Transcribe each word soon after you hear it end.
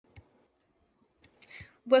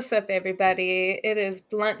What's up, everybody? It is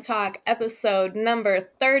Blunt Talk episode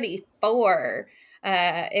number 34.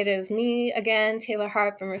 It is me again, Taylor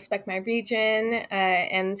Hart from Respect My Region.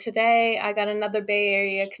 And today I got another Bay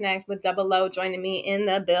Area Connect with Double O joining me in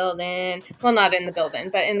the building. Well, not in the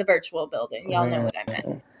building, but in the virtual building. Y'all know Man, what I meant.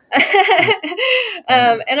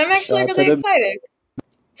 man. And I'm actually Shout out to really the excited.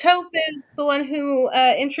 Taupe is the one who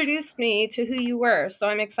introduced me to who you were. So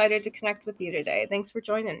I'm excited to connect with you today. Thanks for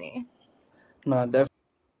joining me. no, definitely.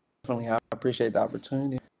 I appreciate the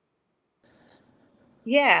opportunity.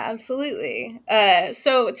 Yeah, absolutely.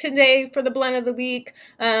 So today for the blend of the week,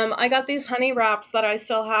 I got these honey wraps that I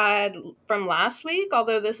still had from last week,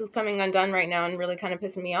 although this is coming undone right now and really kind of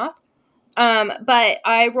pissing me off. But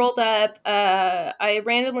I rolled up, I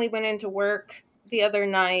randomly went into work the other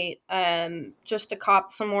night just to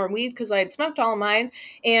cop some more weed because I had smoked all mine.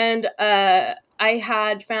 And I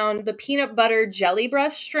had found the peanut butter jelly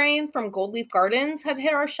breast strain from Gold Leaf Gardens had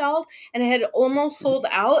hit our shelf, and it had almost sold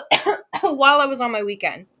out while I was on my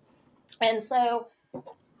weekend. And so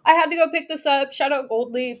I had to go pick this up. Shout out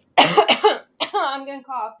Gold Leaf. I'm going to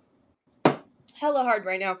cough hella hard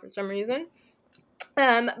right now for some reason.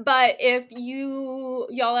 But if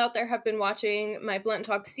y'all out there have been watching my Blunt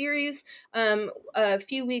Talk series, a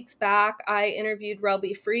few weeks back, I interviewed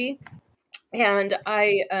Relby Free, and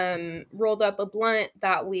I rolled up a blunt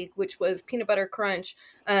that week, which was peanut butter crunch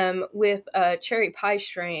with a cherry pie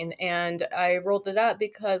strain. And I rolled it up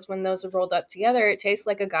because when those are rolled up together, it tastes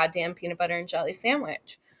like a goddamn peanut butter and jelly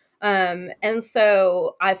sandwich. And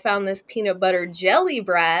so I found this peanut butter jelly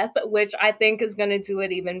breath, which I think is going to do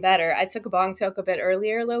it even better. I took a bong toke a bit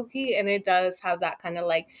earlier, low-key, and it does have that kind of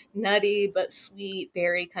like nutty but sweet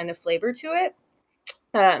berry kind of flavor to it.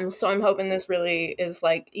 So I'm hoping this really is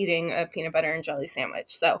like eating a peanut butter and jelly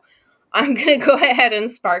sandwich. So I'm going to go ahead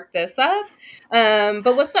and spark this up.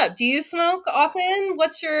 But what's up? Do you smoke often?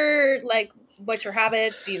 What's your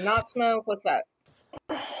habits? Do you not smoke? What's up?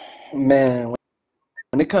 Man,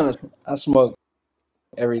 when it comes, I smoke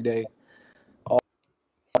every day.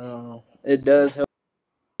 It does help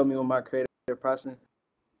me with my creative process.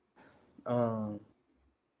 Um,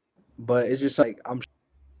 but it's just like I'm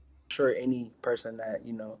sure any person that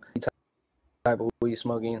any type of weed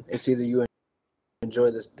smoking, it's either you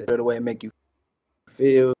enjoy the way it make you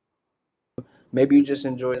feel. Maybe you just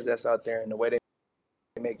enjoy it that's out there and the way they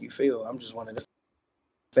make you feel. I'm just one of the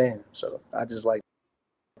fans, so I just like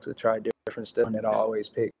to try different stuff that I always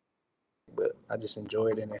pick. But I just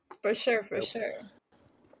enjoyed it. For sure, for sure.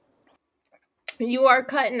 You are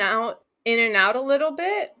cutting out in and out a little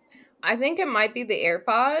bit. I think it might be the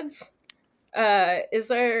AirPods.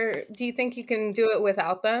 Do you think you can do it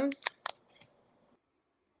without them?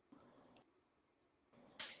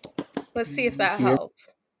 Let's see if that Can you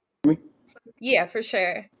helps. hear me? Yeah, for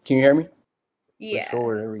sure. Can you hear me? For Yeah.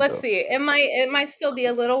 sure. There we Let's go. see. It might still be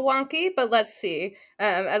a little wonky, but let's see.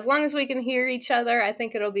 As long as we can hear each other, I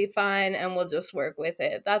think it'll be fine, and we'll just work with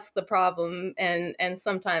it. That's the problem, and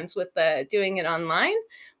sometimes with the doing it online,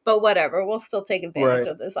 but whatever. We'll still take advantage Right.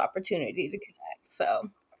 of this opportunity to connect. So,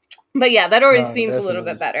 but yeah, that already No, seems a little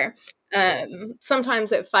bit definitely. better.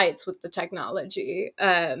 Sometimes it fights with the technology.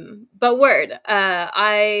 But word,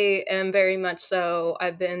 I am very much so.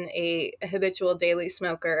 I've been a habitual daily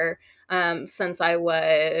smoker since I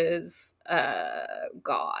was,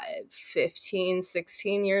 God, 15,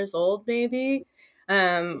 16 years old, maybe.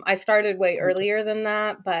 I started way Okay. earlier than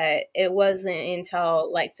that, but it wasn't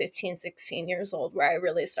until like 15, 16 years old where I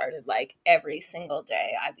really started like every single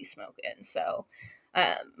day I'd be smoking. So,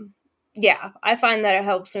 um, yeah, I find that it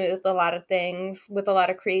helps me with a lot of things, with a lot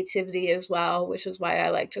of creativity as well, which is why I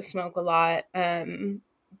like to smoke a lot.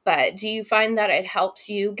 But do you find that it helps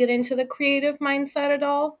you get into the creative mindset at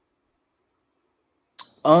all?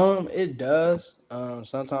 It does.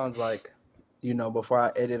 Sometimes before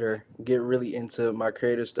I edit or get really into my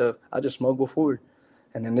creative stuff, I just smoke before.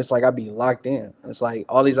 And then it's like I be locked in. It's like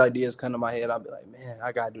all these ideas come to my head. I'll be like, man,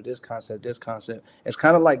 I gotta do this concept, this concept. It's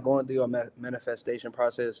kind of like going through a manifestation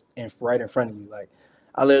process right in front of you. Like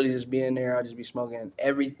I literally just be in there. I just be smoking. And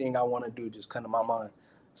everything I want to do just come to my mind.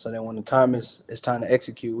 So then when the time is it's time to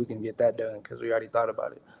execute, we can get that done because we already thought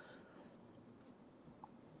about it.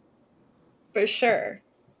 For sure.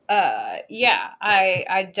 Yeah,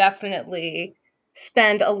 I definitely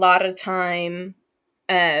spend a lot of time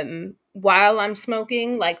while I'm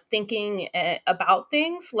smoking, like thinking about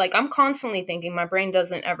things. Like I'm constantly thinking. My brain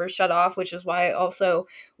doesn't ever shut off, which is why also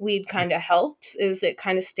weed kind of helps. Is it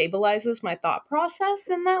kind of stabilizes my thought process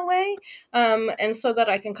in that way, and so that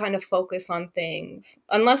I can kind of focus on things.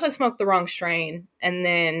 Unless I smoke the wrong strain, and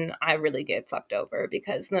then I really get fucked over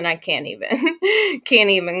because then I can't even can't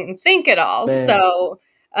even think at all. Man, So.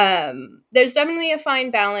 There's definitely a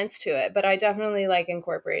fine balance to it, but I definitely like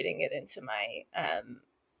incorporating it into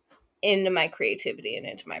my creativity and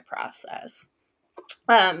into my process.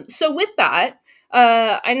 So with that,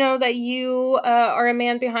 I know that you are a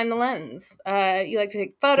man behind the lens. You like to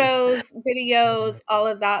take photos, videos, all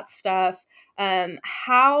of that stuff.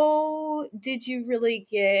 How did you really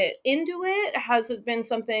get into it? Has it been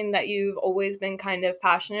something that you've always been kind of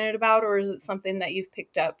passionate about, or is it something that you've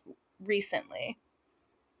picked up recently?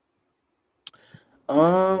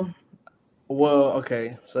 Um, well,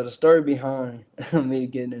 okay. So the story behind me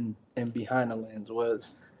getting in behind the lens was,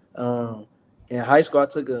 um, in high school I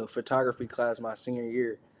took a photography class my senior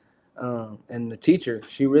year, and the teacher,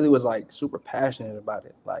 she really was like super passionate about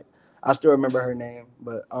it. Like I still remember her name,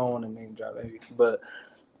 but I don't want to name drop baby. But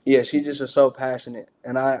yeah, she just was so passionate,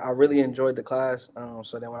 and I really enjoyed the class.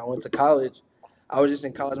 So then when I went to college, I was just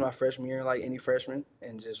in college my freshman year, like any freshman,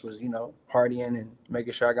 and just was partying and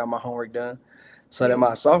making sure I got my homework done. So then Yeah,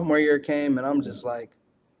 my sophomore year came, and I'm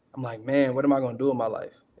like, man, what am I gonna do with my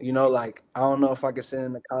life? Like I don't know if I could sit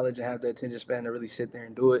in the college and have the attention span to really sit there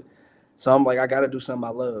and do it. So I'm like, I got to do something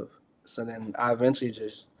I love. So then I eventually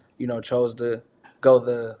just, chose to go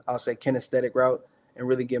the, I'll say, kinesthetic route and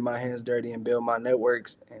really get my hands dirty and build my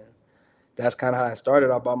networks. And that's kind of how I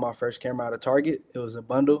started. I bought my first camera out of Target. It was a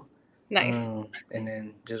bundle, nice. and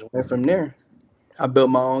then just went from there. I built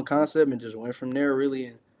my own concept and just went from there really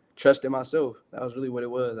and trusted myself. That was really what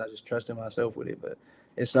it was. I just trusted myself with it. But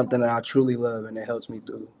it's something that I truly love and it helps me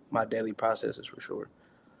through my daily processes for sure.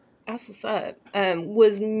 That's what's up.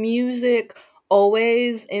 Was music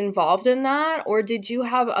always involved in that, or did you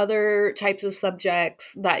have other types of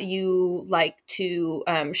subjects that you like to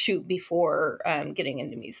shoot before getting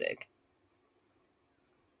into music?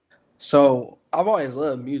 So I've always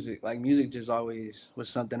loved music. Like music just always was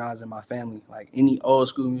something I was in my family. Like any old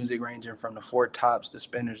school music ranging from the Four Tops, the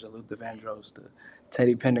Spinners, the Luther Vandross, the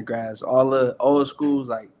Teddy Pendergrass, all the old schools,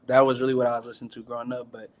 like that was really what I was listening to growing up.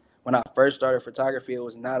 But when I first started photography, it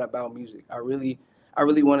was not about music. I really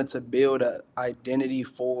wanted to build a identity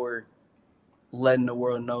for letting the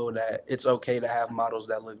world know that it's okay to have models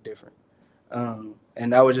that look different.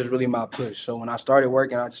 And that was just really my push. So when I started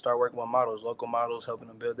working, I just started working with models, local models, helping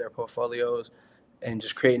them build their portfolios and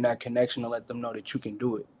just creating that connection to let them know that you can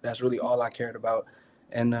do it. That's really all I cared about.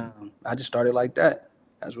 And I just started like that.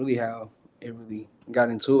 That's really how it really got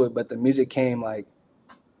into it. But the music came like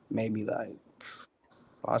maybe like,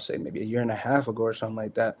 I'll say maybe a year and a half ago or something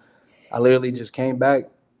like that. I literally just came back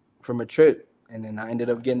from a trip and then I ended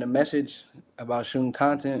up getting a message about shooting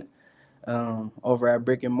content over at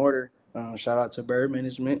Brick and Mortar. Shout out to Bird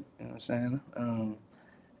Management. You know what I'm saying?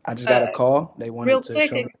 I just got a Uh, call. They Real wanted to quick,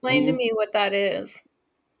 show me the explain to venue. me what that is.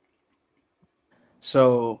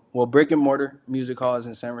 So, well, Brick and Mortar Music Hall is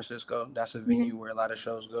in San Francisco. That's a Mhm. venue where a lot of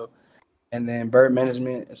shows go. And then Bird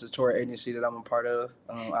Management is a tour agency that I'm a part of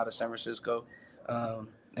out of San Francisco.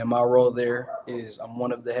 And my role there is I'm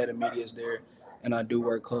one of the head of medias there, and I do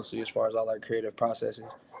work closely as far as all our creative processes.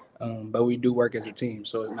 But we do work as a team,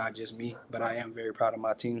 so it's not just me. But I am very proud of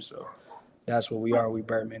my team, so that's what we are. We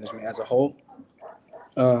Bird Management as a whole.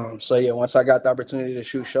 So yeah, once I got the opportunity to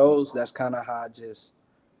shoot shows, that's kind of how I just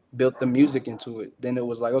built the music into it. Then it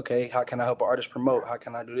was like, okay, how can I help an artist promote? How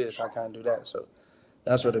can I do this? How can I do that? So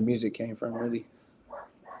that's where the music came from, really.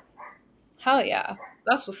 Hell yeah,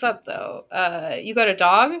 that's what's up though. You got a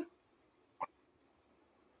dog?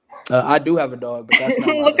 I do have a dog, but that's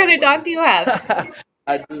not my What kind dog of dog right do you have? now.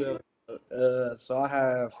 I do have. So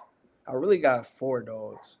I really got four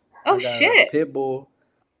dogs. Oh I got a shit, pit bull.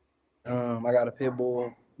 I got a pit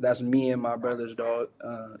bull. That's me and my brother's dog.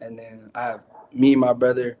 And then I have me and my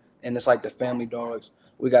brother, and it's like the family dogs.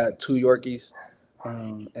 We got two Yorkies,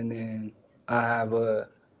 and then I have a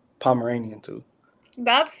Pomeranian too.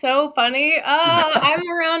 that's so funny. I'm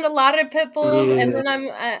around a lot of pit bulls, and Yeah, then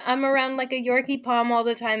I'm around like a Yorkie Pom all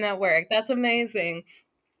the time at work. That's amazing.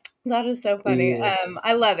 That is so funny. yeah,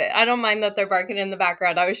 I love it. I don't mind that they're barking in the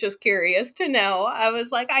background. I was just curious to know. I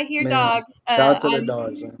was like, I hear man. dogs. Shout out to the I'm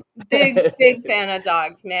dogs, man. big fan of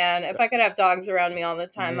dogs, man. If I could have dogs around me all the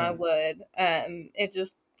time, I Man, would. It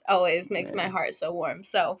just always makes my man. heart so warm.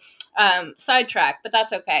 So, sidetrack, but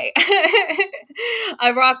that's okay.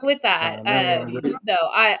 I rock with that. Nah, nothing wrong with it. Though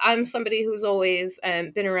I'm somebody who's always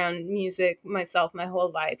been around music myself my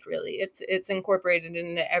whole life. Really, it's incorporated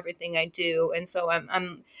into everything I do, and so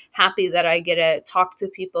I'm happy that I get to talk to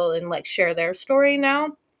people and like share their story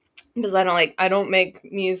now because I don't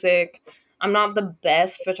make music. I'm not the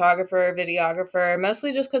best photographer or videographer,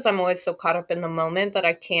 mostly just because I'm always so caught up in the moment that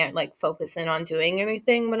I can't like focus in on doing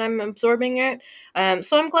anything when I'm absorbing it.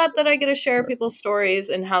 So I'm glad that I get to share people's stories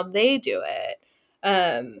and how they do it.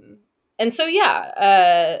 Um, and so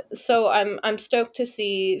so I'm stoked to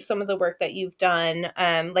see some of the work that you've done.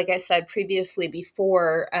 Like I said previously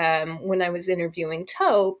before, when I was interviewing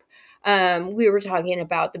Taupe, we were talking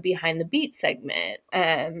about the behind the beat segment,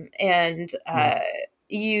 and Yeah.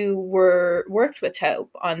 you were worked with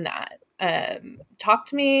Taupe on that. Talk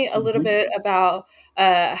to me a little Hmm. bit about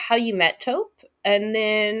how you met Taupe, and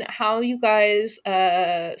then how you guys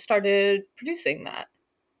started producing that.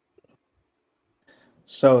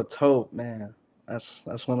 So Tope, man,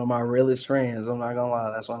 that's one of my realest friends. I'm not gonna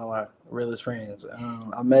lie, that's one of my realest friends.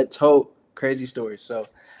 I met Tope. Crazy story. So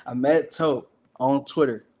I met Tope on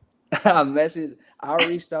Twitter. I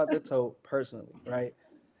reached out to Tope personally, right?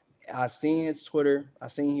 I seen his Twitter. I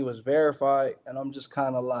seen he was verified, and I'm just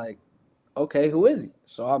kind of like, okay, who is he?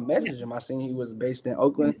 So I messaged him. I seen he was based in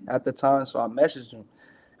Oakland at the time, so I messaged him.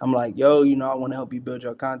 I'm like, yo, I want to help you build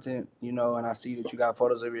your content, and I see that you got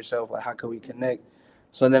photos of yourself. Like, how can we connect?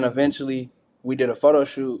 So then eventually we did a photo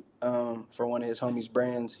shoot for one of his homies'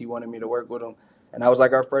 brands. He wanted me to work with him, and that was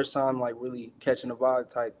like our first time like really catching the vibe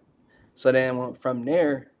type. So then from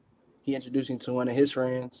there, he introduced me to one of his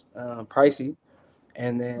friends, Pricey,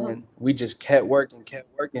 and then we just kept working, kept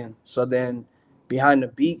working. So then behind the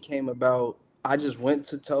beat came about. I just went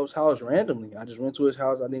to Toph's house randomly. I just went to his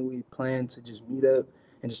house. I think we planned to just meet up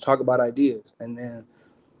and just talk about ideas. And then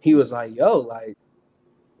he was like, "Yo, like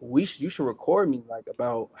you should record me like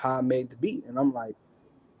about how I made the beat." And I'm like,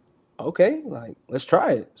 okay, like let's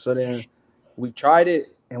try it. So then we tried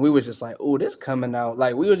it and we was just like, oh, this coming out.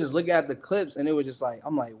 Like we were just looking at the clips and it was just like,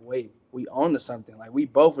 I'm like, wait, we on to something. Like we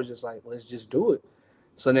both was just like, let's just do it.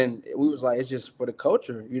 So then we was like, it's just for the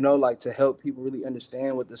culture, like to help people really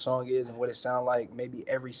understand what the song is and what it sound like, maybe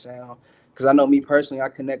every sound. Because I know me personally, I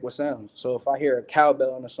connect with sounds. So if I hear a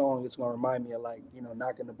cowbell in a song, it's gonna remind me of like,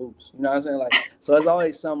 knocking the boots. You know what I'm saying? Like, so it's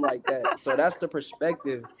always something like that. So that's the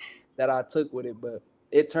perspective that I took with it. But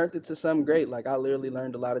it turned into something great. Like I literally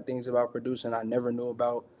learned a lot of things about producing I never knew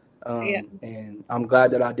about. Yeah. And I'm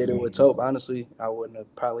glad that I did it with Tope. Honestly, I wouldn't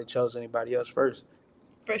have probably chose anybody else first.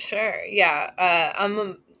 For sure. Yeah.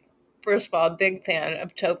 First of all, a big fan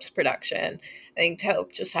of Taupe's production. I think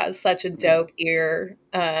Taupe just has such a dope ear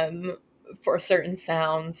for certain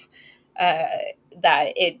sounds, uh,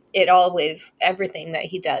 that it always, everything that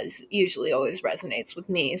he does usually always resonates with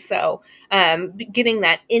me. So getting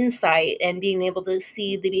that insight and being able to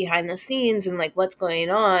see the behind the scenes and like what's going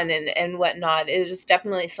on and whatnot is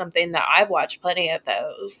definitely something that I've watched plenty of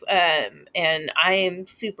those. And I am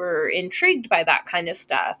super intrigued by that kind of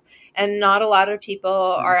stuff, and not a lot of people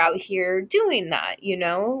are out here doing that.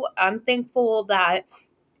 I'm thankful that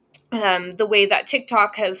the way that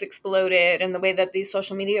TikTok has exploded and the way that these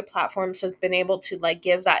social media platforms have been able to like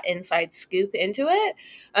give that inside scoop into it,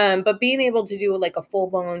 but being able to do like a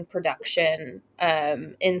full-blown production,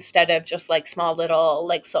 instead of just like small little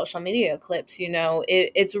like social media clips,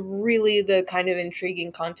 it's really the kind of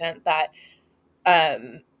intriguing content that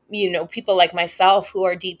um, people like myself who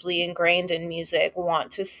are deeply ingrained in music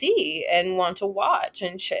want to see and want to watch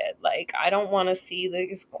and shit. Like, I don't want to see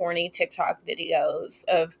these corny TikTok videos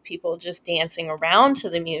of people just dancing around to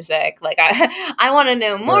the music. Like, I want to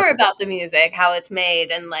know Right. more about the music, how it's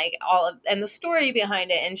made, and like and the story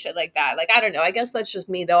behind it and shit like that. Like, I don't know. I guess that's just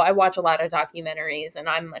me though. I watch a lot of documentaries and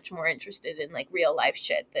I'm much more interested in like real life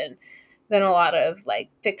shit than a lot of like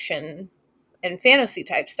fiction and fantasy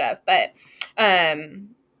type stuff. But um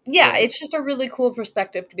yeah, Right. it's just a really cool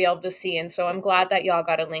perspective to be able to see. And so I'm glad that y'all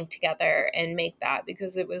got to link together and make that,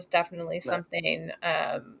 because it was definitely Right. something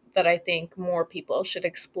that I think more people should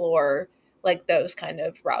explore, like those kind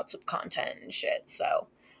of routes of content and shit. So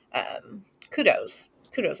kudos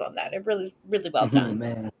on that. It really, really well done.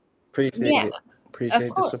 Man, appreciate Yeah, it. of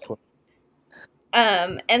Appreciate the support. course.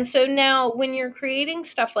 And so now when you're creating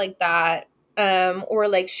stuff like that, or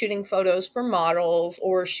like shooting photos for models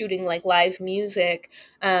or shooting like live music,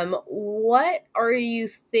 what are you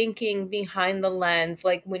thinking behind the lens?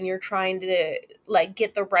 Like when you're trying to like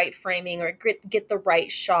get the right framing or get the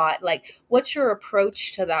right shot, like what's your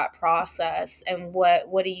approach to that process, and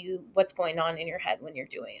what's going on in your head when you're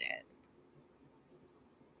doing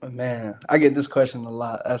it? Man, I get this question a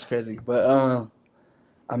lot. That's crazy. But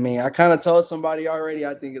I mean, I kind of told somebody already.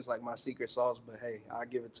 I think it's like my secret sauce, but hey, I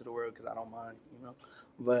give it to the world because I don't mind.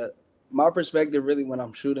 But my perspective, really, when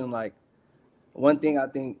I'm shooting, like one thing I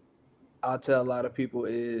think I'll tell a lot of people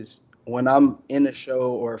is when I'm in a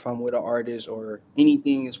show or if I'm with an artist or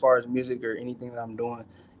anything as far as music or anything that I'm doing,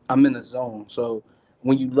 I'm in the zone. So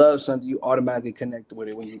when you love something, you automatically connect with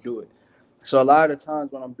it when you do it. So a lot of the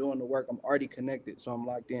times when I'm doing the work, I'm already connected, so I'm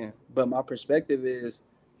locked in. But my perspective is,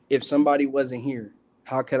 if somebody wasn't here,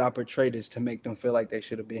 how could I portray this to make them feel like they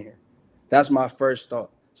should have been here? That's my first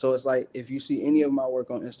thought. So it's like if you see any of my work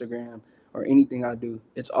on Instagram or anything I do,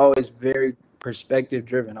 it's always very perspective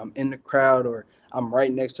driven. I'm in the crowd or I'm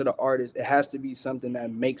right next to the artist. It has to be something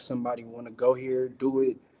that makes somebody want to go here, do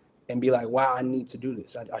it, and be like, wow, I need to do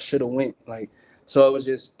this. I should have went. Like, so it was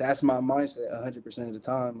just, that's my mindset 100% of the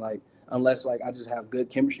time. Like, unless like I just have good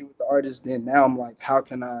chemistry with the artist, then now I'm like, how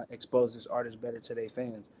can I expose this artist better to their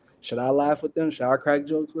fans? Should I laugh with them? Should I crack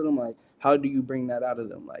jokes with them? Like, how do you bring that out of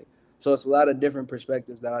them? Like, so it's a lot of different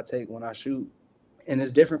perspectives that I take when I shoot, and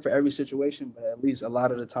it's different for every situation. But at least a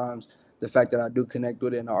lot of the times, the fact that I do connect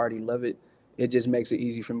with it and I already love it, it just makes it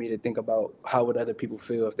easy for me to think about how would other people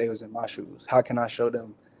feel if they was in my shoes. How can I show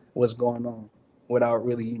them what's going on without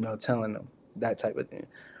really, telling them that type of thing.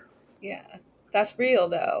 Yeah, that's real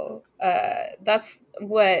though. That's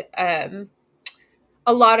what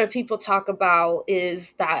a lot of people talk about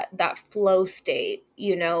is that flow state.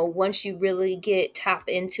 You know, once you really get tap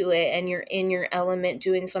into it and you're in your element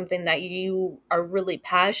doing something that you are really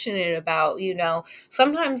passionate about, you know,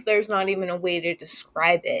 sometimes there's not even a way to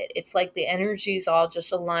describe it. It's like the energies all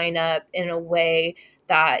just align up in a way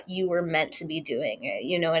that you were meant to be doing it.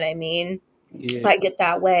 You know what I mean? Yeah. I get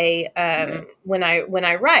that way Right. when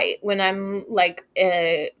I write, when I'm like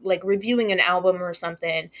reviewing an album or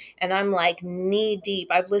something, and I'm like knee deep.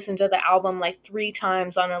 I've listened to the album like 3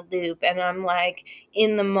 times on a loop, and I'm like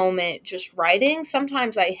in the moment just writing.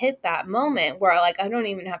 Sometimes I hit that moment where like I don't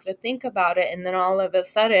even have to think about it, and then all of a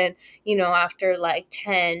sudden, you know, after like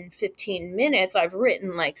 10, 15 minutes, I've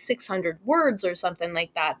written like 600 words or something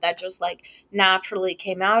like that. That just like naturally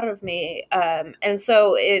came out of me. And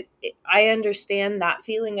so I understand that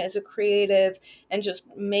feeling as a creative and just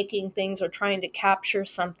making things or trying to capture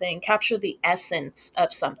something, capture the essence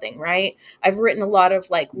of something, right? I've written a lot of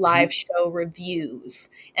like Mm-hmm. live show reviews,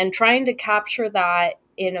 and trying to capture that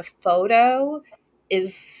in a photo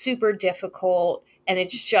is super difficult. And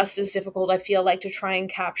it's just as difficult, I feel like, to try and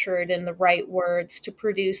capture it in the right words to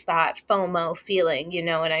produce that FOMO feeling. You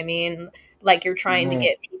know what I mean? Like you're trying to Man.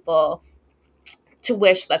 get people to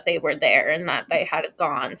wish that they were there and that they had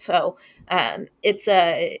gone. So it's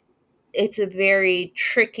a very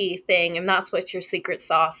tricky thing, and that's what your secret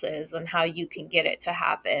sauce is and how you can get it to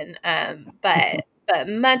happen. But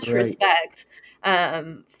much Right. respect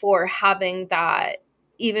for having that,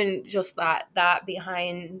 even just that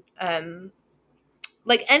behind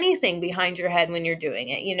like anything behind your head when you're doing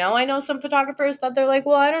it. You know, I know some photographers that they're like,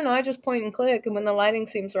 well, I don't know, I just point and click, and when the lighting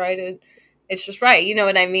seems right, it's just right. You know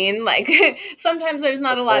what I mean? Like sometimes there's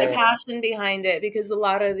not a lot of Yeah. passion behind it because a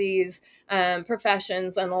lot of these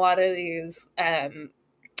professions and a lot of these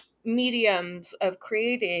mediums of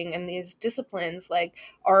creating and these disciplines like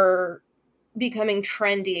are becoming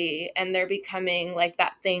trendy, and they're becoming like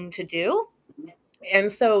that thing to do.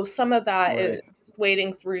 And so some of that is Right.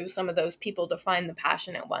 wading through some of those people to find the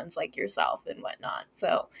passionate ones like yourself and whatnot.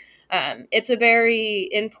 So it's a very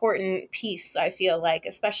important piece, I feel like,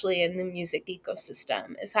 especially in the music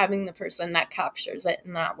ecosystem, is having the person that captures it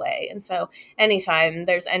in that way. And so anytime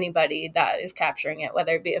there's anybody that is capturing it,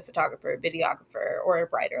 whether it be a photographer, videographer, or a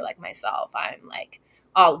writer like myself, I'm like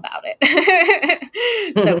all about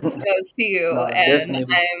it. So kudos to you, No, and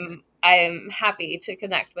definitely. I'm happy to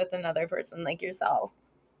connect with another person like yourself.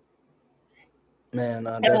 Man,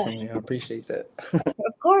 Uh, definitely. I appreciate that.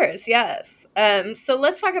 of course, yes. So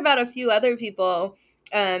let's talk about a few other people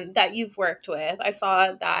that you've worked with. I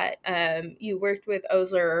saw that you worked with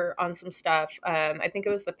Ozer on some stuff. I think it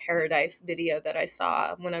was the Paradise video that I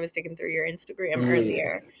saw when I was digging through your Instagram Yeah.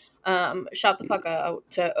 earlier. Shout the fuck out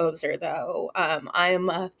to Ozer though. I am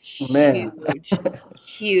a Man.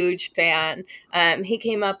 huge fan. He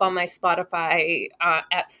came up on my Spotify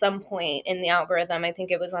at some point in the algorithm. I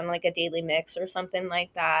think it was on like a daily mix or something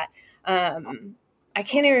like that. Um, I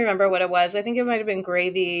can't even remember what it was. I think it might have been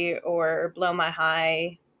Gravy or Blow My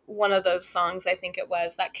High. One of those songs, I think it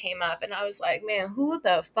was, that came up, and I was like, man, who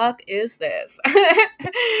the fuck is this?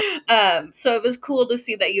 So it was cool to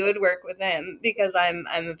see that you would work with him because I'm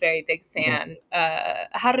a very big fan.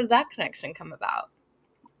 How did that connection come about?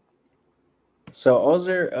 So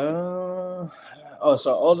Ozer, so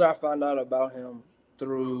Ozer, I found out about him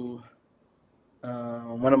through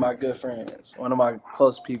one of my good friends, one of my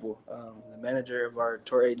close people, the manager of our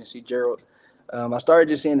tour agency, Gerald. I started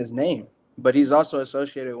just seeing his name, but he's also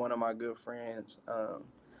associated with one of my good friends,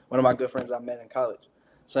 one of my good friends I met in college.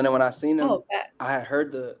 So then when I seen him, Oh, bet. I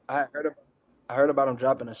heard about him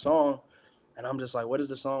dropping a song, and I'm just like, what is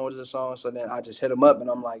the song? What is the song? So then I just hit him up, and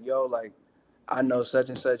I'm like, yo, like, I know such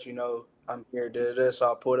and such, I'm here, da da da.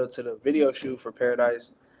 So I pulled up to the video shoot for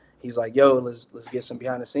Paradise. He's like, yo, let's get some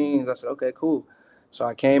behind the scenes. I said, okay, cool. So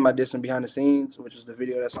I came, I did some behind the scenes, which is the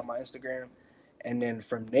video that's on my Instagram, and then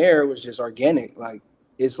from there it was just organic. Like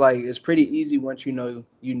it's pretty easy once you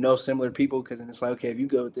know similar people, because then it's like, okay, if you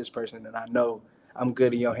go with this person, then I know I'm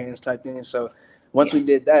good in your hands type thing. So once Yeah. we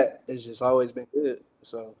did that, it's just always been good.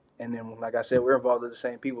 So and then like I said, we're involved with the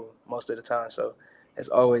same people most of the time, so it's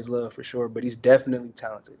always love for sure. But he's definitely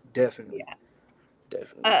talented, definitely, Yeah.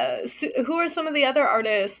 definitely. So who are some of the other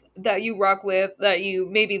artists that you rock with that you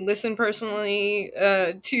maybe listen personally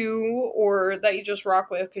to, or that you just rock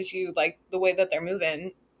with because you like the way that they're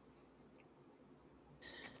moving?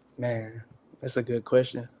 Man, that's a good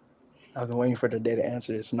question. I've been waiting for the day to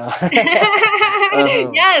answer this. Nah,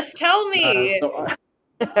 um, Yes, tell nah. me.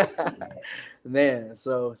 Man,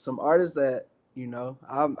 so some artists that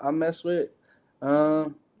I mess with.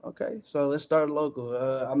 Okay, so let's start local.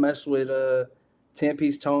 I mess with 10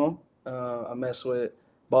 Piece Tone. I mess with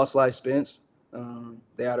Boss Life Spence.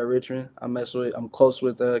 They out of Richmond. I'm close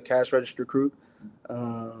with Cash Register Crew.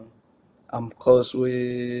 Um, I'm close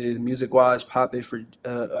with Music Wise Pop It for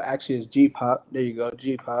actually it's G Pop. There you go,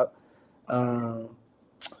 G Pop. Um,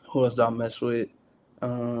 who else do I mess with?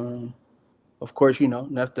 Um, of course,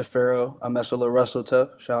 Nefta Pharaoh. I mess with Lil Russell Tough.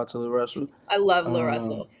 Shout out to Lil Russell. I love Lil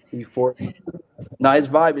Russell. Before, now his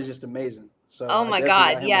vibe is just amazing. So Oh I my definitely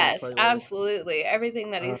God, got him on the yes, playlist. absolutely.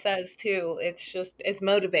 Everything that he Uh, says too, it's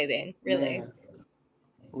motivating, really. man,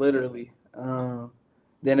 literally.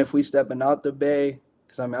 Then if we stepping out the Bay,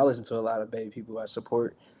 because I listen to a lot of Bay people I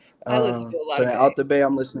support. I listen to a lot So of then Bay. out the Bay,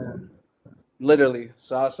 I'm listening. Literally.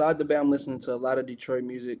 So outside the Bay, I'm listening to a lot of Detroit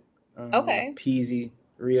music. Okay. Peasy,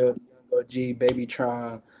 Rio, Young OG, Baby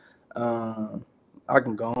Tron. Um, I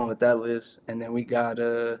can go on with that list. And then we got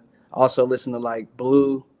also listen to like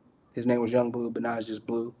Blue. His name was Young Blue, but now it's just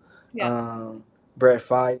Blue. Yeah. Um, Brett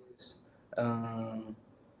Fives. Um,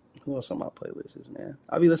 who else on my playlist is, man?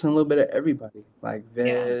 I'll be listening a little bit of everybody. Like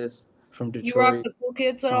Yeah. Vez from You rock Detroit. the Cool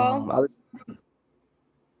Kids at all? Um, I,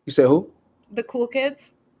 you said who? The Cool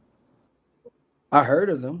Kids? I heard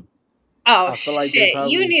of them. Oh I feel like they shit!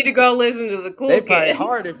 You probably need to go listen to the they Cool probably Kids.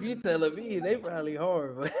 hard if you telling me. They probably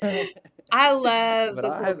hard, but I love but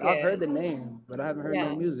the Cool I've heard the Kids. name, but I haven't heard no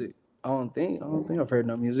Yeah. music. I don't think I've heard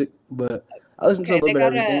no music, but I listen to a Okay, little they bit of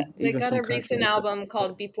got a everything, they even got some a country recent and stuff album like that.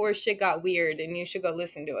 called Before Shit Got Weird, and you should go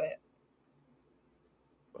listen to it.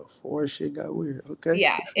 Before shit got weird. Okay,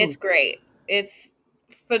 Yeah, for it's sure. great. It's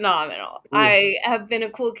phenomenal. Ooh. I have been a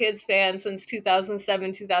Cool Kids fan since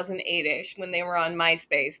 2007, 2008ish when they were on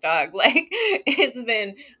MySpace, dog. Like it's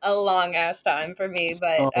been a long ass time for me,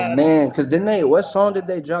 but Oh man, because didn't they? What song did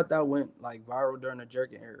they drop that went like viral during the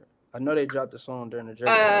Jerkin era? I know they dropped the song during the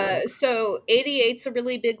Jerkin era, right? so 88's a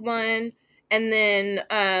really big one, and then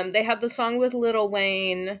they had the song with Lil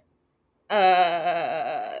Wayne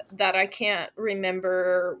that I can't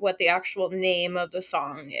remember what the actual name of the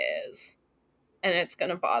song is, and it's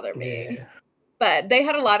gonna bother me. Yeah. But they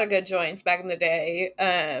had a lot of good joints back in the day.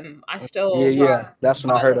 I Yeah, still rock yeah. That's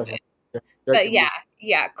when I all heard of of them. it. But Jerkin yeah, movie.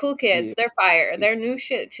 yeah, Cool Kids, Yeah. they're fire. Their new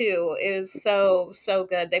shit too is so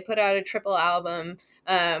good. They put out a triple album.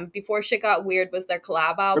 Before Shit Got Weird was their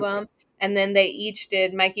collab album, and then they each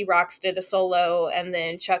did. Mikey Rocks did a solo, and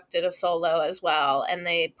then Chuck did a solo as well, and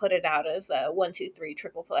they put it out as a 1, 2, 3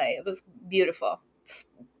 triple play. It was beautiful,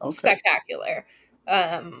 Okay. spectacular.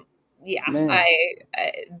 Um, yeah, Man. I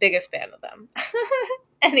biggest fan of them.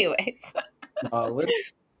 Anyways, No, literally,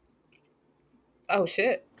 oh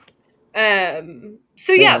shit.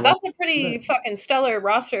 So yeah, man, run that's a that. pretty fucking stellar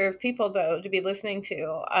roster of people though to be listening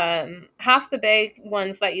to. Half the Bay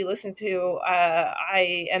ones that you listen to,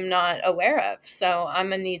 I am not aware of. So I'm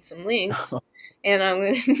gonna need some links and I'm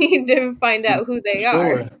gonna need to find out who For they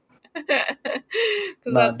are. sure.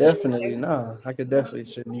 Because Nah, that's one of definitely. my Nah, I could definitely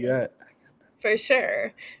send you that. for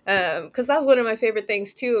sure. Because that's one of my favorite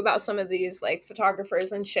things too about some of these like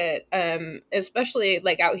photographers and shit. Especially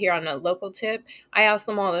like out here on a local tip, I ask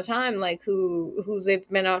them all the time like who they've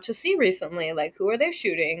been out to see recently, like who are they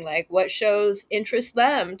shooting, like what shows interest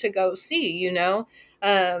them to go see, you know.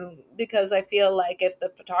 Because I feel like if the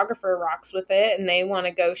photographer rocks with it and they want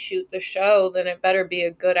to go shoot the show, then it better be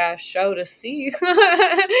a good ass show to see.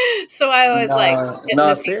 So I always like Nah, getting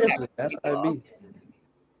nah, the feedback seriously, from that's how it people. be.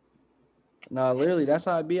 Nah, literally, that's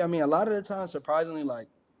how it be. I mean, a lot of the time, surprisingly, like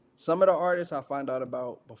some of the artists I find out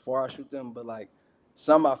about before I shoot them, but like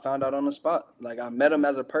some I found out on the spot. Like I met them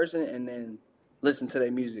as a person and then listened to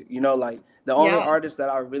their music. Like the only Yeah. artist that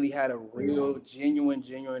I really had a real, genuine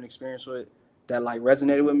experience with that like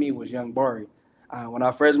resonated with me was Young Bari. When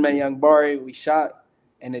I first met Young Bari, we shot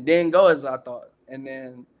and it didn't go as I thought. And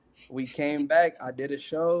then we came back, I did a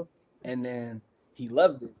show, and then he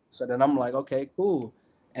loved it. So then I'm like, okay, cool.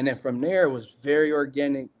 And then from there, it was very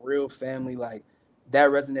organic, real family. Like that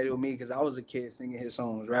resonated with me because I was a kid singing his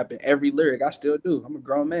songs, rapping every lyric. I still do. I'm a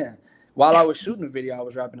grown man. While I was shooting the video, I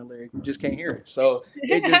was rapping the lyric. You just can't hear it. So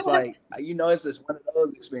it just like, it's just one of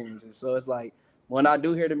those experiences. So it's like when I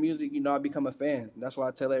do hear the music, I become a fan. That's why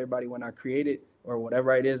I tell everybody when I create it or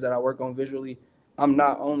whatever it is that I work on visually, I'm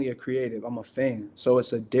not only a creative, I'm a fan. So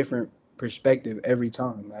it's a different perspective every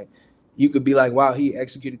time. Like you could be like, wow, he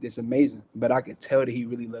executed this amazing, but I could tell that he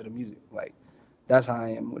really loved the music. Like that's how I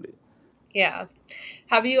am with it. Yeah.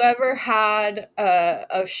 Have you ever had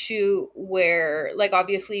a shoot where, like,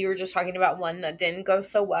 obviously you were just talking about one that didn't go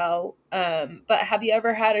so well, but have you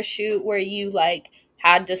ever had a shoot where you, like,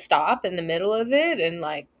 had to stop in the middle of it and,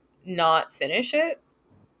 like, not finish it?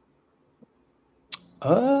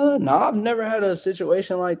 No, I've never had a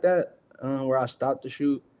situation like that where I stopped the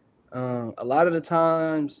shoot. A lot of the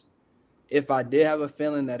times if I did have a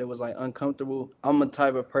feeling that it was like uncomfortable, I'm a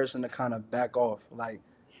type of person to kind of back off. Like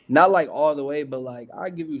not like all the way, but like I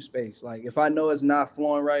give you space. Like if I know it's not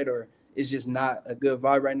flowing right or it's just not a good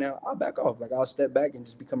vibe right now, I'll back off. Like I'll step back and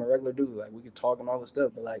just become a regular dude. Like we could talk and all this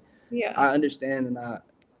stuff. But like Yeah, I understand and I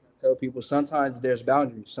tell people sometimes there's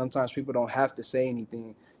boundaries. Sometimes people don't have to say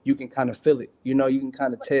anything. You can kind of feel it. You can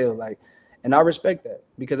kind of tell. Like and I respect that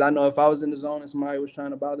because I know if I was in the zone and somebody was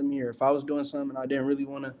trying to bother me or if I was doing something and I didn't really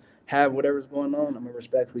want to have whatever's going on, I'm gonna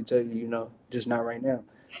respectfully tell you, just not right now.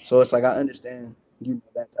 So it's like I understand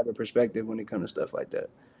that type of perspective when it comes to stuff like that.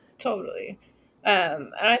 totally.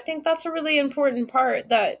 And I think that's a really important part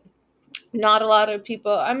that not a lot of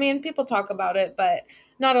people, I mean, people talk about it, but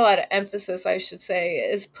not a lot of emphasis, I should say,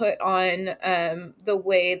 is put on the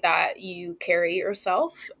way that you carry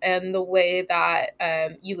yourself and the way that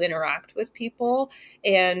you interact with people.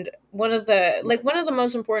 And one of the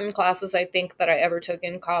most important classes I think that I ever took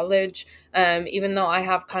in college, even though I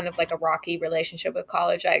have kind of like a rocky relationship with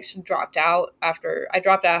college, I actually dropped out of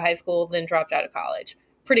high school, then dropped out of college.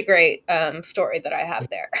 Pretty great story that I have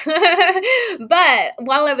there. But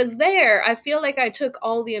while I was there, I feel like I took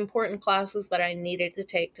all the important classes that I needed to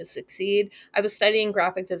take to succeed. I was studying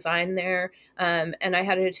graphic design there, and I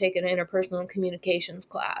had to take an interpersonal communications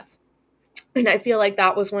class. And I feel like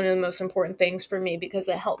that was one of the most important things for me because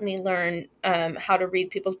it helped me learn how to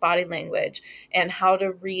read people's body language and how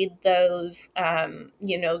to read those,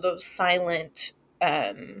 those silent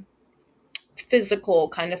physical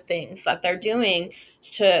kind of things that they're doing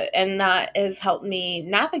and that has helped me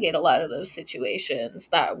navigate a lot of those situations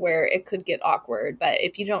that where it could get awkward, but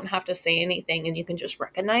if you don't have to say anything and you can just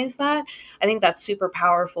recognize that, I think that's super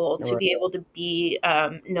powerful to Right. be able to be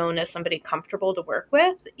known as somebody comfortable to work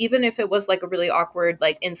with, even if it was like a really awkward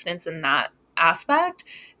like instance in that aspect.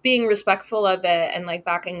 Being respectful of it and like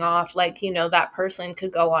backing off, like, that person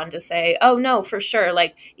could go on to say, oh no, for sure,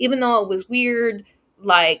 like, even though it was weird,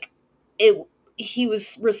 like, it he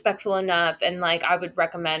was respectful enough, and like I would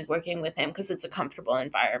recommend working with him because it's a comfortable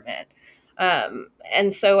environment.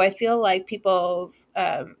 And so I feel like people's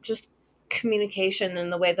just communication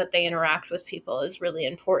and the way that they interact with people is really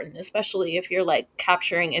important, especially if you're like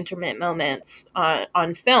capturing intimate moments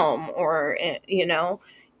on film or in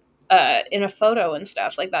a photo and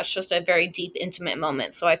stuff. Like that's just a very deep intimate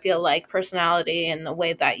moment, so I feel like personality and the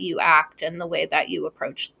way that you act and the way that you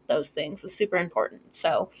approach those things is super important.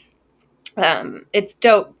 So it's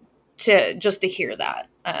dope to hear that,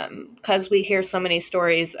 because we hear so many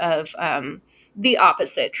stories of the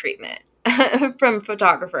opposite treatment from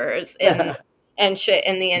photographers and shit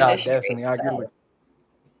in the Nah, industry. definitely. I agree So, with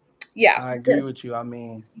yeah, I agree with you. I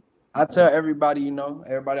mean, I tell everybody,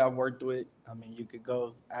 everybody I've worked with, I mean, you could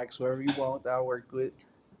go ask whoever you want that I worked with,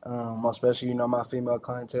 especially, my female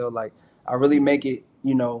clientele. Like, I really make it,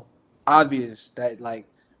 obvious that, like,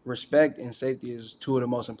 respect and safety is two of the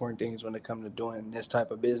most important things when it comes to doing this type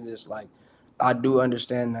of business. Like, I do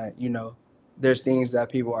understand that, there's things that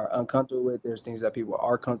people are uncomfortable with, there's things that people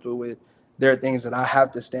are comfortable with. There are things that I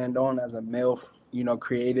have to stand on as a male,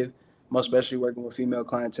 creative, most especially working with female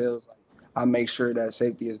clientele. Like, I make sure that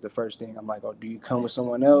safety is the first thing. I'm like, oh, do you come with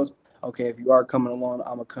someone else? Okay, if you are coming along,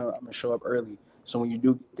 I'm gonna show up early. So when you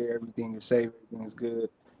do get there, everything is safe, everything is good.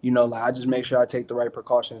 Like I just make sure I take the right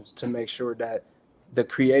precautions to make sure that the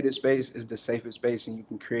creative space is the safest space and you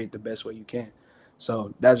can create the best way you can.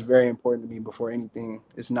 So that's very important to me before anything.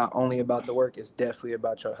 It's not only about the work, it's definitely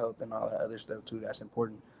about your health and all that other stuff too. That's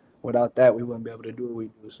important. Without that, we wouldn't be able to do what we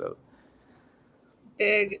do. So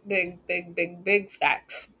big, big, big, big, big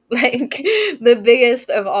facts. Like the biggest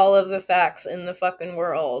of all of the facts in the fucking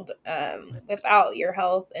world. Without your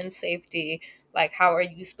health and safety, like how are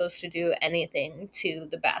you supposed to do anything to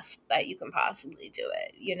the best that you can possibly do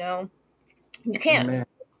it? You can't. amen.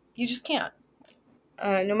 You just can't.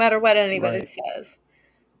 no matter what anybody Right. says.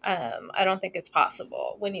 I don't think it's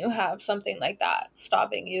possible when you have something like that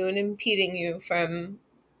stopping you and impeding you from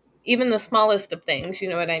even the smallest of things, you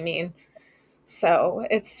know what I mean? So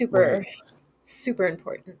it's Right. super, super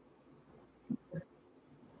important.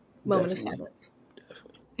 Moment of Definitely. silence.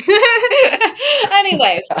 Definitely.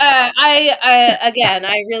 Anyways, again,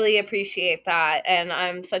 I really appreciate that, and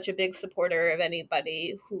I'm such a big supporter of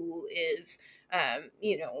anybody who is,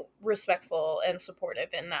 respectful and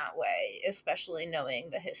supportive in that way, especially knowing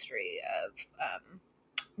the history of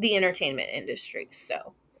the entertainment industry.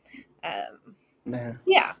 So, um, Man.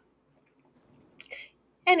 yeah.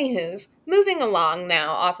 Anywho's, moving along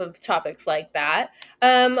now off of topics like that.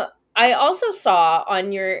 Um, I also saw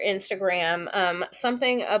on your Instagram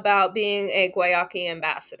something about being a Guayaki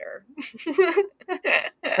ambassador.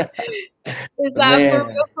 Is that for Man.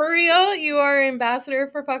 real? For real? You are ambassador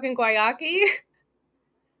for fucking Guayaki?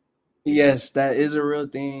 Yes, that is a real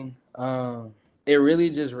thing. It really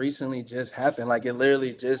just recently just happened. Like it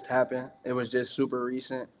literally just happened. It was just super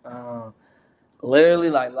recent. Literally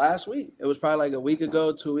like last week. It was probably like a week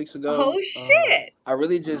ago, 2 weeks ago. Oh shit! I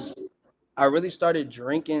really started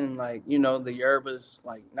drinking like the yerbas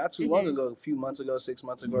like not too long Hmm. ago, a few months ago, 6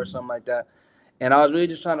 months ago or something like that. And I was really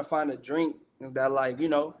just trying to find a drink that like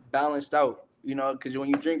balanced out. Because when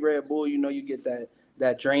you drink Red Bull, you get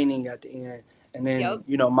that draining at the end, and then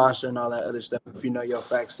Yep. Monster and all that other stuff. If you know your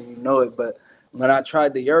facts, then you know it. But when I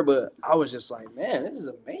tried the yerba, I was just like, man, this is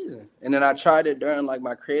amazing. And then I tried it during like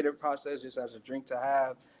my creative process, just as a drink to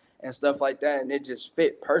have and stuff like that, and it just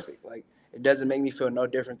fit perfect. Like it doesn't make me feel no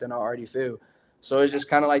different than I already feel. So it's just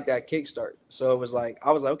kind of like that kickstart. So it was like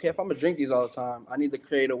I was like, okay, if I'm gonna drink these all the time, I need to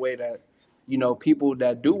create a way that people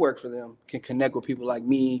that do work for them can connect with people like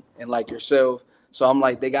me and like yourself. So I'm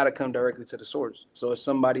like, they got to come directly to the source. So it's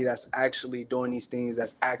somebody that's actually doing these things,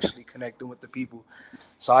 that's actually connecting with the people.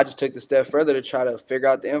 So I just took the step further to try to figure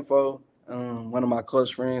out the info. One of my close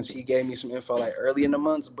friends, he gave me some info like early in the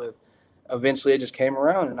month, but eventually it just came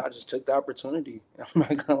around and I just took the opportunity. I'm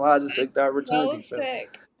not gonna lie, I just took the That's so opportunity. So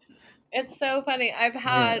sick. It's so funny. I've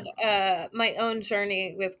yeah. had my own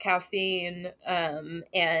journey with caffeine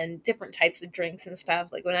and different types of drinks and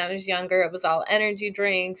stuff. Like when I was younger, it was all energy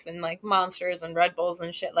drinks and like Monsters and Red Bulls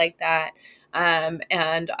and shit like that. And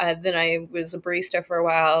then I was a barista for a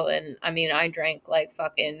while, and I mean, I drank like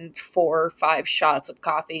fucking 4 or 5 shots of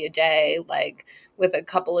coffee a day, like with a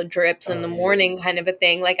couple of drips in Oh the yeah. morning, kind of a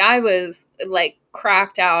thing. Like I was like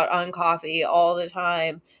cracked out on coffee all the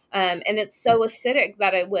time, and it's so acidic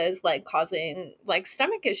that it was like causing like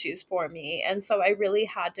stomach issues for me. And so I really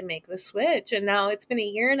had to make the switch. And now it's been a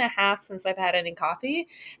year and a half since I've had any coffee.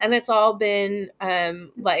 And it's all been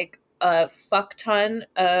like a fuck ton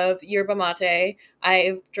of yerba mate.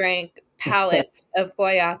 I've drank pallets of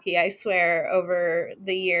guayaki, I swear, over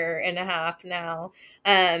the year and a half now.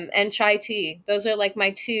 And chai tea. Those are like my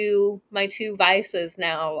two vices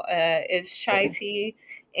now. Is chai Okay. tea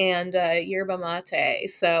and yerba mate.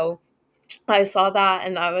 So I saw that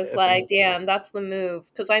and I was like, Definitely. damn, that's the move.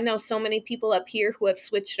 Because I know so many people up here who have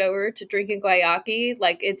switched over to drinking guayaki.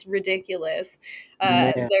 Like it's ridiculous.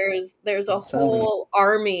 Man, There's a I'm telling you. whole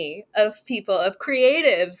army of people, of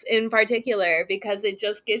creatives in particular, because it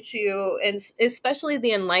just gets you, and especially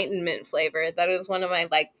the enlightenment flavor. That is one of my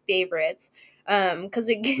like favorites. Because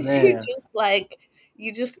it gets you Man, just like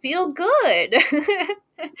you just feel good. feel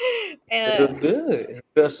and good. It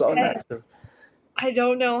feels so natural. I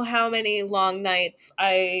don't know how many long nights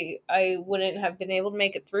I wouldn't have been able to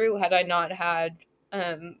make it through had I not had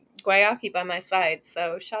Guayaki by my side.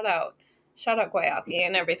 So shout out Guayaki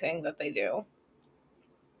and everything that they do.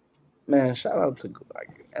 Man, shout out to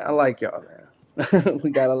like I like y'all, man.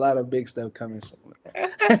 We got a lot of big stuff coming soon,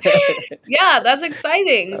 man. Yeah, that's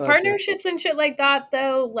exciting. Shout out to Partnerships and shit like that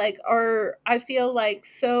though, like are I feel like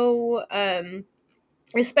so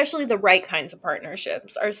especially the right kinds of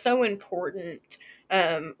partnerships are so important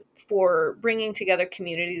for bringing together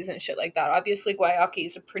communities and shit like that. Obviously, Guayaki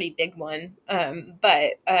is a pretty big one,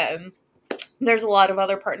 but there's a lot of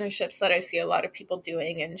other partnerships that I see a lot of people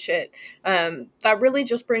doing and shit that really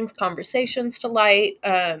just brings conversations to light.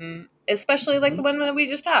 Especially like the Mhm. one that we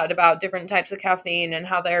just had about different types of caffeine and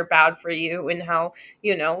how they're bad for you and how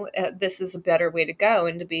this is a better way to go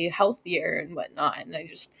and to be healthier and whatnot. And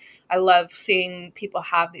I love seeing people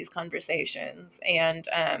have these conversations and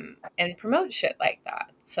promote shit like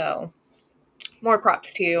that. So more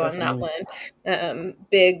props to you on that Definitely. one.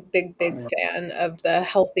 Big Yeah. fan of the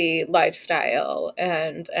healthy lifestyle.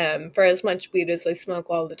 And for as much weed as I smoke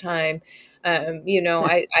all the time, I'm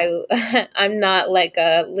not like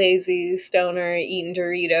a lazy stoner eating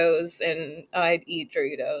Doritos, and I'd eat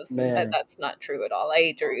Doritos, and Man, that's not true at all. I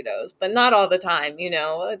eat Doritos, but not all the time.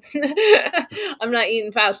 It's I'm not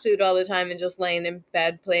eating fast food all the time and just laying in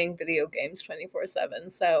bed playing video games 24/7.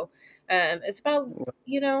 So it's about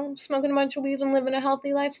smoking a bunch of weed and living a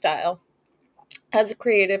healthy lifestyle. As a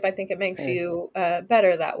creative, I think it makes hey, you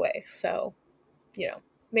better that way. So,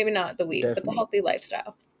 maybe not the weed, but the definitely. healthy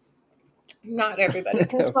lifestyle. Not everybody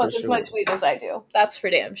can For smoke as sure. much weed as I do. That's for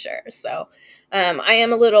damn sure. So, I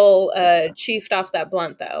am a little chiefed off that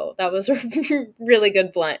blunt, though. That was a really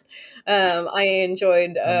good blunt. I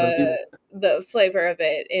enjoyed I believe it. the flavor of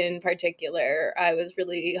it in particular. I was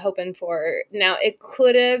really hoping for. Now, it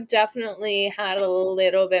could have definitely had a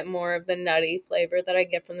little bit more of the nutty flavor that I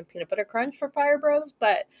get from the peanut butter crunch for Fire Bros,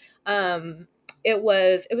 but it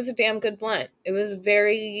was a damn good blunt. It was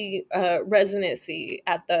very resonancy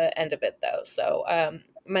at the end of it though, so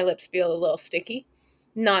my lips feel a little sticky.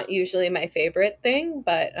 Not usually my favorite thing,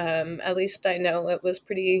 but at least I know it was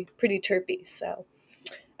pretty terpy. So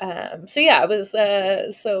yeah, it was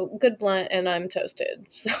so good blunt, and I'm toasted.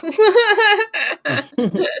 So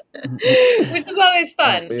which is always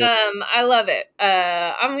I fun. feel. I love it.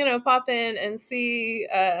 I'm gonna pop in and see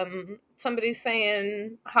somebody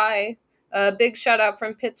saying hi. Big shout out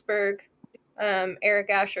from Pittsburgh, Eric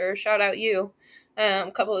Asher. Shout out you.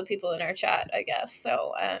 A couple of people in our chat, I guess.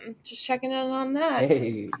 So just checking in on that.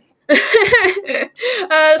 Hey, shout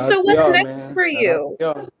out So to what's y'all, next man. for Shout out you? to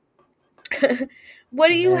y'all. What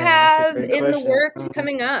do you Man, that's a have great in the question. works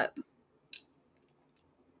coming up?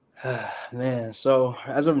 Man, so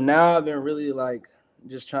as of now, I've been really like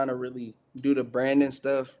just trying to really do the branding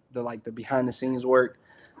stuff, the behind the scenes work.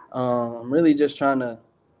 I'm really just trying to,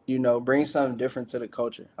 bring something different to the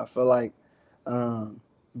culture. I feel like um,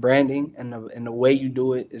 branding and the way you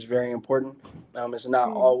do it is very important. It's not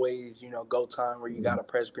Mm, always go time where you gotta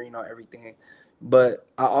press green on everything, but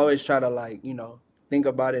I always try to think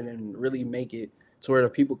about it and really make it to where the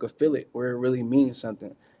people could feel it, where it really means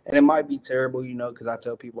something. And it might be terrible, because I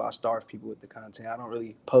tell people I starve people with the content. I don't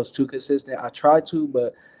really post too consistent. I try to,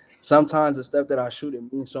 but sometimes the stuff that I shoot,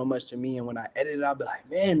 it means so much to me, and when I edit it, I'll be like,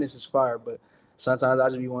 man, this is fire. But sometimes I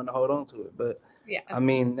just be wanting to hold on to it. But yeah. I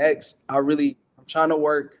mean, next, I'm trying to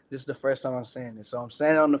work. This is the first time I'm saying this, so I'm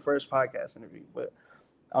saying it on the first podcast interview. But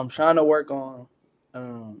I'm trying to work on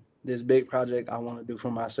this big project I want to do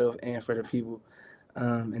for myself and for the people,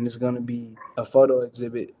 and it's gonna be a photo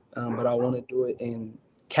exhibit, but I want to do it in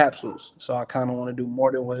capsules. So I kind of want to do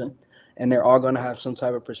more than one, and they're all gonna have some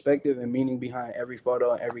type of perspective and meaning behind every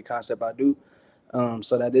photo and every concept I do.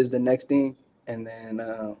 So that is the next thing, and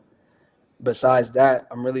then besides that,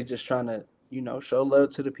 I'm really just trying to show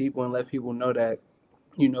love to the people and let people know that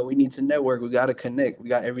we need to network. We got to connect. We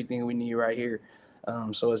got everything we need right here.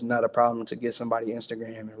 So it's not a problem to get somebody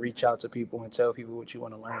Instagram and reach out to people and tell people what you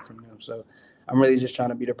want to learn from them. So I'm really just trying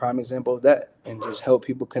to be the prime example of that and just help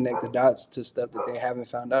people connect the dots to stuff that they haven't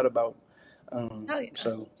found out about. Hell yeah.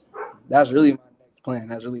 So that's really my next plan.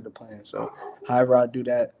 That's really the plan. So however I do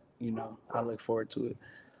that, I look forward to it.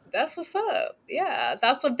 That's what's up. Yeah,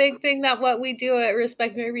 that's a big thing that what we do at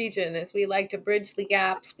Respect My Region is we like to bridge the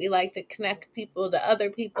gaps. We like to connect people to other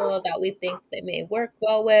people that we think they may work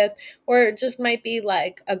well with, or it just might be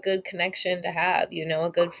like a good connection to have, a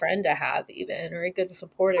good friend to have even, or a good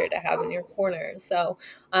supporter to have in your corner. So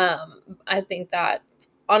I think that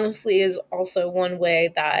honestly is also one way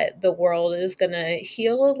that the world is going to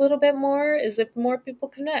heal a little bit more is if more people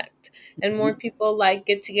connect and more Mhm. people like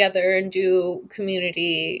get together and do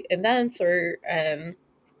community events or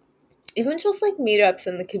even just like meetups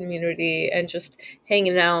in the community and just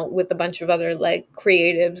hanging out with a bunch of other like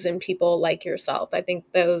creatives and people like yourself. I think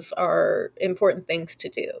those are important things to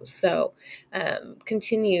do. So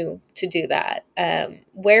continue to do that.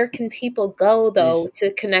 Where can people go though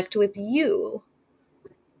Appreciate to connect with you?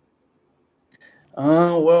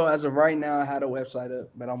 Well, as of right now, I had a website up,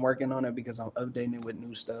 but I'm working on it because I'm updating it with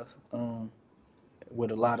new stuff.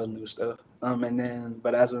 With a lot of new stuff.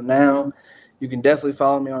 But as of now, you can definitely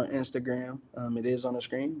follow me on Instagram. It is on the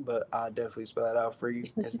screen, but I'll definitely spell it out for you.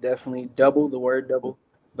 It's definitely double, the word double,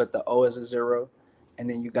 but the O is a zero. And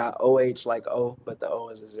then you got OH like O, but the O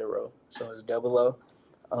is a zero. So it's double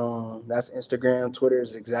O. That's Instagram. Twitter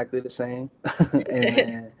is exactly the same. And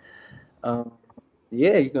then um,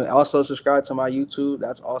 yeah, you can also subscribe to my YouTube.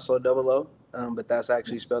 That's also double O, but that's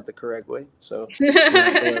actually spelled the correct way. So you don't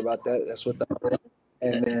have to worry about that. That's what the.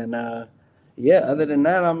 And then, yeah, other than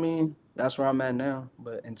that, I mean, that's where I'm at now.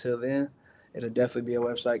 But until then, it'll definitely be a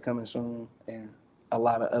website coming soon and a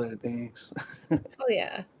lot of other things. Oh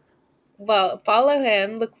yeah. Well, follow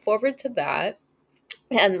him. Look forward to that.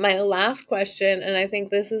 And my last question, and I think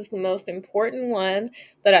this is the most important one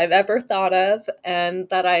that I've ever thought of, and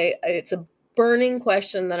that it's a burning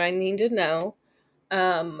question that I need to know.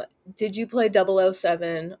 Um, did you play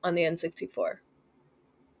 007 on the N64?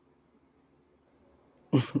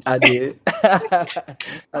 I did. I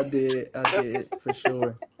did for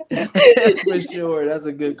sure. For sure. That's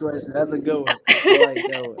a good question. That's a good one. I like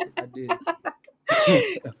that one. I did.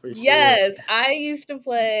 For sure. Yes, I used to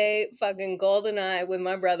play fucking GoldenEye with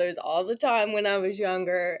my brothers all the time when I was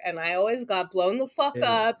younger, and I always got blown the fuck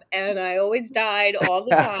Yeah. up, and I always died all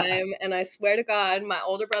the time. And I swear to God, my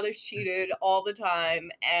older brothers cheated all the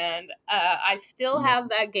time, and I still Man. have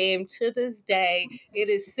that game to this day. It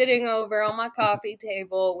is sitting over on my coffee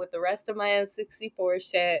table with the rest of my N64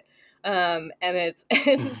 shit. And it's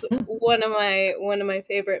it's one of my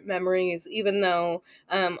favorite memories, even though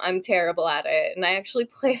I'm terrible at it. And I actually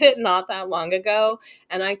played it not that long ago.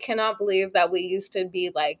 And I cannot believe that we used to be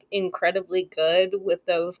like incredibly good with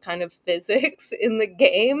those kind of physics in the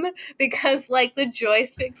game, because like the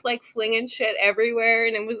joysticks like flinging shit everywhere.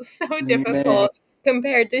 And it was so Man, difficult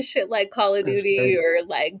compared to shit like Call of that's Duty crazy. or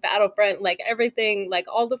like Battlefront, like everything, like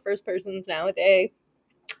all the first persons nowadays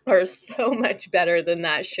are so much better than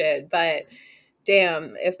that shit. But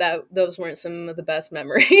damn, if that those weren't some of the best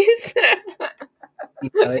memories.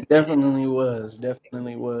 It definitely was.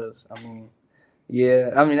 Definitely was. I mean, yeah.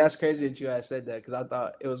 I mean, that's crazy that you had said that because I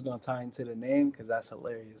thought it was gonna tie into the name because that's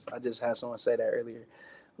hilarious. I just had someone say that earlier,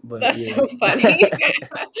 but That's yeah, so funny.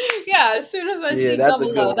 Yeah, as soon as I yeah, see that's a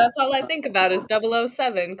double good O, one. that's all I think about is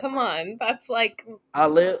 007. Come on. That's like I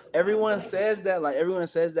live. Everyone says that. Like everyone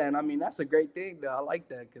says that, and I mean that's a great thing. Though I like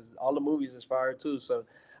that because all the movies is fire too. So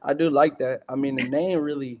I do like that. I mean the name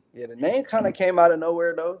really, yeah, the name kind of came out of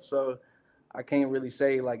nowhere though. So I can't really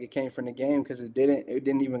say like it came from the game because it didn't. It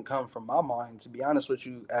didn't even come from my mind to be honest with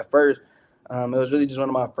you. At first, it was really just one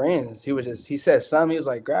of my friends. He said something. He was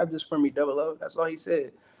like, "Grab this for me, double O." That's all he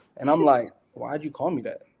said, and I'm like, "Why'd you call me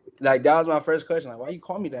that?" Like that was my first question. Like, why you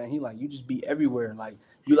call me that? And he like, "You just be everywhere. Like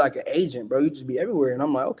you like an agent, bro. You just be everywhere." And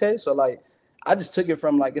I'm like, "Okay." So like, I just took it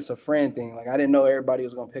from like it's a friend thing. Like I didn't know everybody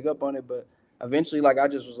was gonna pick up on it, but eventually, like I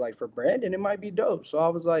just was like, for Brandon, it might be dope. So I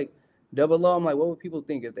was like. Double O, I'm like, what would people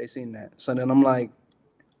think if they seen that? So then I'm like,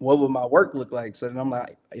 what would my work look like? So then I'm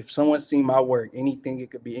like, if someone seen my work, anything,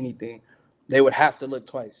 it could be anything, they would have to look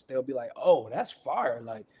twice. They'll be like, oh, that's fire.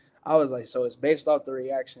 Like I was like, so it's based off the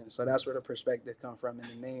reaction. So that's where the perspective come from in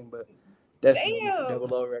the name, but definitely damn.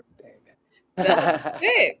 double over That's everything.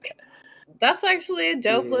 sick. That's actually a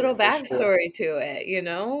dope Yeah, little for sure. backstory to it, you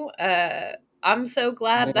know? I'm so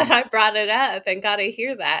glad that Man. I brought it up and got to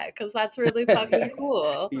hear that, because that's really fucking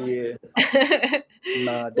cool. Yeah.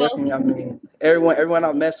 Nah, Well, definitely. I mean, everyone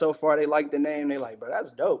I've met so far, they like the name. They like, bro,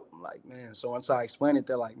 that's dope. I'm like, man. So once I explain it,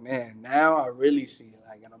 they're like, man, now I really see it.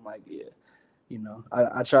 Like, and I'm like, yeah.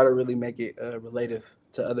 I try to really make it relative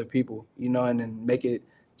to other people, and then make it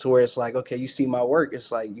to where it's like, okay, you see my work.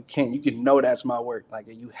 It's like you can know that's my work. Like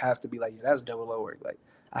you have to be like, yeah, that's double O work. Like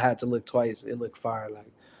I had to look twice. It looked fire.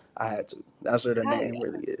 Like I had to. That's where the hell name yeah.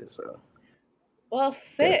 really is. So Well,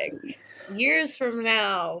 sick. definitely. Years from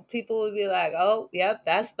now, people will be like, "Oh, yep,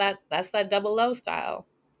 that's that 0O style."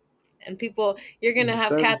 And people, you're gonna Yes, have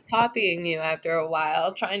sir. cats copying you after a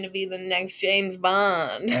while, trying to be the next James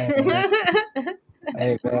Bond. And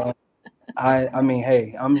hey, man. I mean,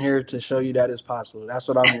 hey, I'm here to show you that it's possible. That's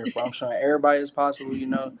what I'm here for. I'm showing everybody it's possible,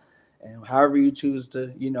 and however you choose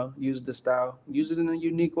to, use the style, use it in a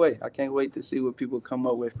unique way. I can't wait to see what people come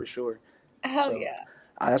up with for sure. Hell So yeah.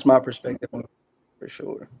 that's my perspective on it, for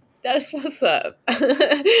sure. That's what's up.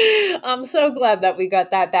 I'm so glad that we got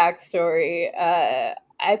that backstory.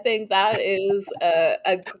 I think that is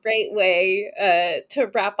a great way to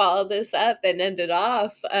wrap all of this up and end it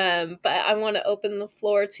off. But I want to open the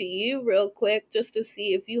floor to you real quick just to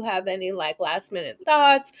see if you have any like last minute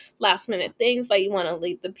thoughts, last minute things that you want to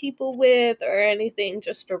leave the people with, or anything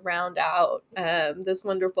just to round out this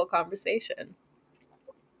wonderful conversation.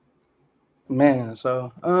 Man,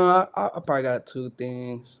 so I probably got two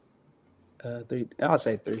things. Three. I'll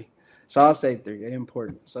say three. So I'll say three. They're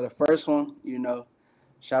important. So the first one,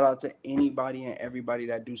 shout out to anybody and everybody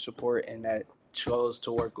that do support and that chose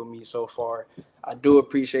to work with me so far. I do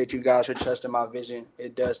appreciate you guys for trusting my vision.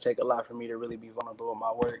 It does take a lot for me to really be vulnerable with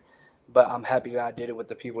my work, but I'm happy that I did it with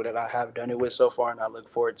the people that I have done it with so far, and I look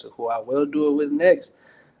forward to who I will do it with next.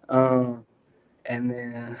 Um, and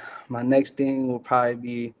then my next thing will probably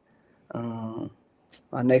be, um,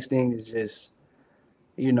 my next thing is just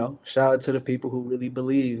shout out to the people who really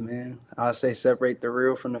believe, man. I'll say separate the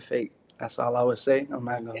real from the fake. That's all I would say. I'm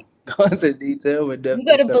not gonna go into detail, but You definitely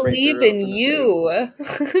gotta separate the believe real in from the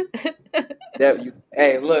fake. you.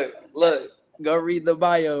 Hey, look, go read the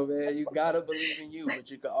bio, man. You gotta believe in you,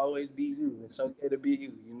 but you can always be you. It's okay to be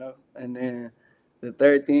you. And then the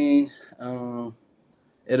third thing,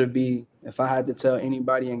 it'll be if I had to tell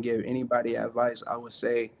anybody and give anybody advice, I would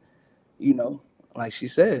say, you know, like she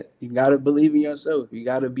said, you gotta believe in yourself. You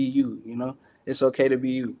gotta be you. It's okay to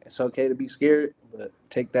be you. It's okay to be scared, but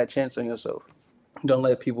take that chance on yourself. Don't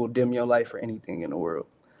let people dim your life for anything in the world.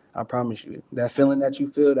 I promise you. That feeling that you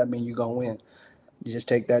feel, that means you're gonna win. You just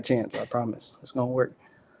take that chance. I promise. It's gonna work.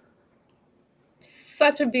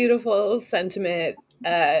 Such a beautiful sentiment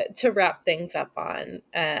to wrap things up on.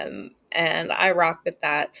 And I rock with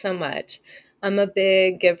that so much. I'm a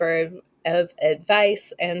big giver of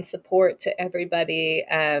advice and support to everybody.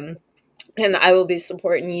 And I will be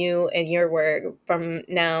supporting you and your work from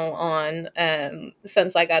now on,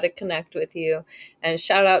 since I got to connect with you. And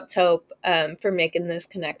shout out Taupe for making this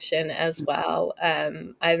connection as well.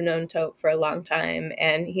 I've known Taupe for a long time,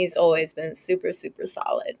 and he's always been super, super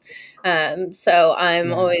solid. So I'm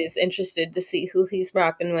Mm. always interested to see who he's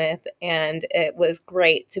rocking with, and it was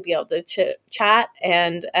great to be able to chat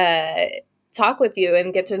and talk with you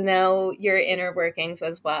and get to know your inner workings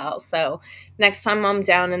as well. So next time I'm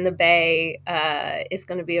down in the Bay, it's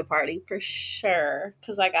going to be a party for sure,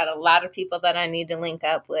 because I got a lot of people that I need to link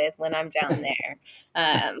up with when I'm down there.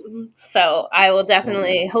 So I will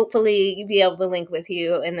definitely, hopefully, be able to link with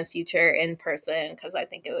you in the future in person, because I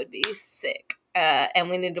think it would be sick. And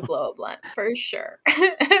we need to blow a blunt for sure.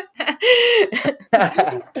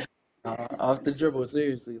 Off the dribble,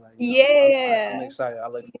 seriously. Like, I'm Yeah. excited. I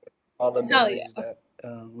look forward to all the Hell memories yeah.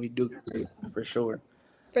 that we do create for sure.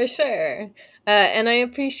 For sure. And I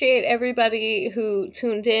appreciate everybody who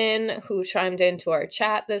tuned in, who chimed into our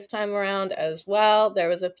chat this time around as well. There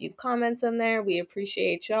was a few comments in there. We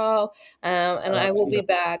appreciate y'all. And Shout I out will to be you.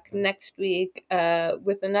 back next week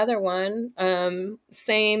with another one.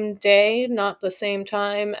 Same day, not the same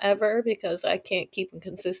time ever, because I can't keep a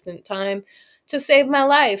consistent time to save my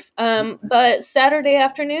life. But Saturday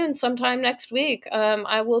afternoon, sometime next week,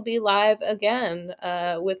 I will be live again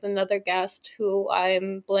with another guest who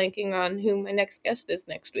I'm blanking on who my next guest is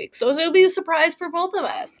next week. So it'll be a surprise for both of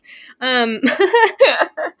us. Um,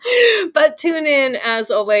 but tune in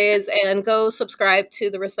as always, and go subscribe to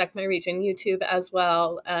the Respect My Region YouTube as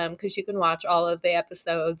well, because you can watch all of the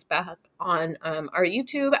episodes back on our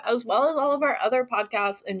YouTube, as well as all of our other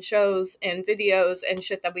podcasts and shows and videos and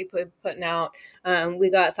shit that we putting out.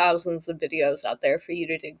 We got thousands of videos out there for you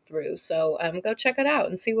to dig through. So go check it out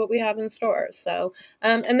and see what we have in store. So,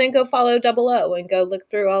 and then go follow Double O and go look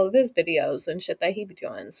through all of his videos and shit that he be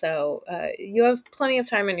doing. So you have plenty of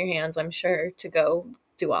time in your hands, I'm sure, to go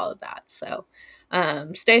do all of that. So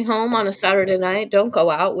stay home on a Saturday night. Don't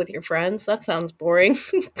go out with your friends. That sounds boring.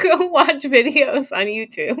 Go watch videos on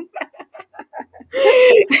YouTube.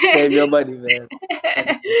 Save your money, man.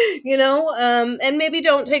 And maybe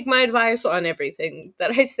don't take my advice on everything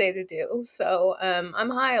that I say to do. So I'm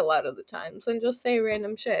high a lot of the times and just say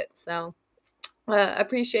random shit. So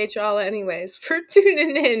appreciate y'all anyways for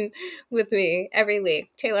tuning in with me every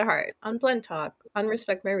week. Taylor Hart on Blend Talk on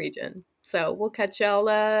Respect My Region. So we'll catch y'all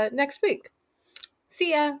next week.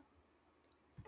 See ya.